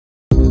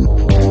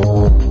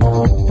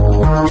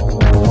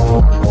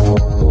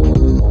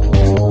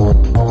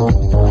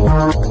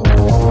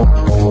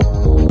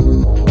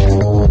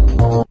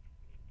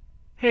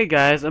Hey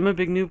guys, I'm a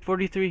Big Noob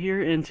 43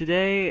 here, and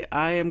today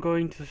I am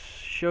going to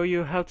show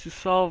you how to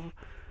solve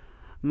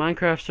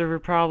Minecraft server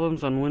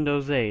problems on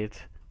Windows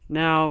 8.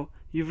 Now,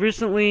 you've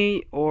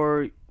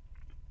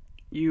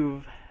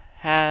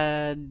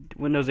had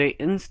Windows 8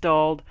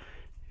 installed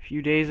a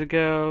few days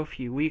ago, a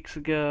few weeks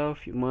ago, a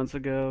few months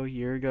ago, a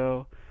year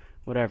ago,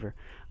 whatever.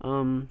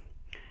 Um,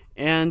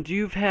 and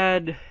you've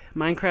had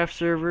Minecraft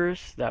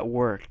servers that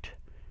worked.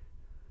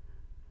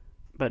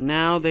 But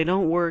now they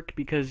don't work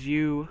because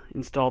you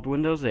installed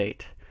Windows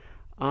 8.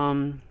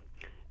 Um,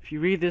 if you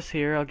read this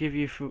here, I'll give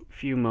you a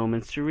few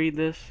moments to read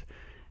this.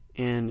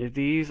 And if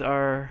these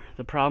are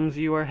the problems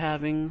you are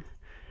having,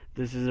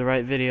 this is the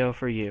right video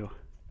for you.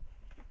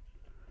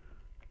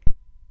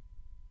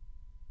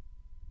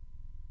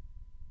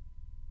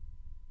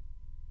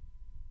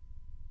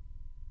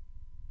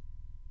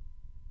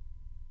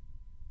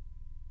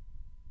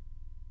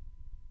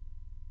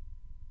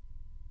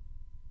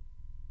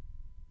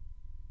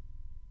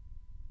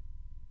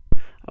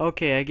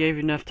 Okay, I gave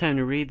you enough time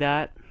to read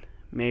that.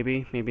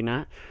 Maybe, maybe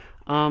not.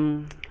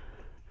 Um,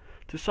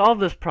 to solve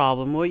this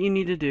problem, what you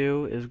need to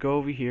do is go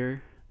over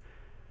here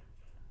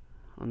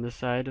on the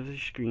side of the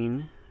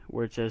screen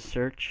where it says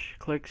search,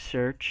 click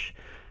search,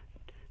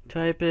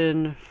 type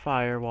in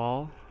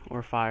firewall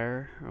or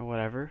fire or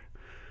whatever,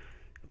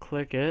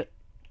 click it.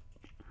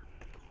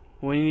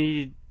 What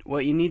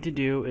you need to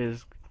do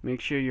is make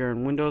sure you're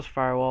in Windows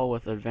Firewall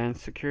with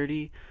Advanced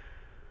Security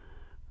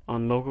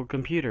on local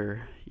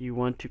computer. You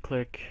want to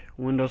click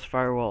Windows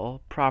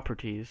Firewall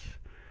Properties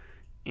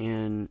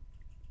and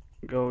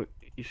go.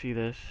 You see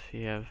this?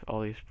 You have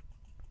all these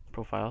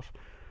profiles.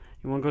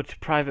 You want to go to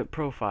Private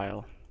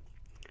Profile,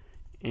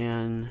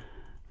 and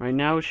right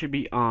now it should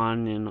be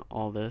on in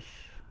all this.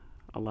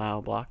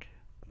 Allow block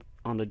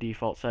on the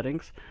default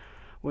settings.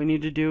 What you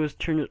need to do is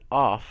turn it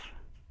off.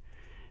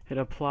 Hit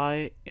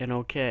apply and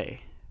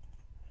OK.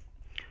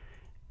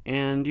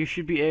 And you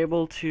should be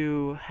able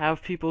to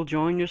have people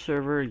join your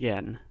server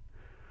again,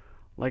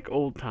 like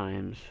old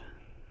times.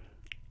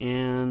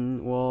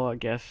 And, well, I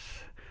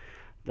guess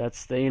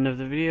that's the end of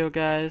the video,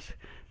 guys.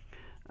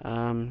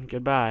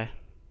 Goodbye.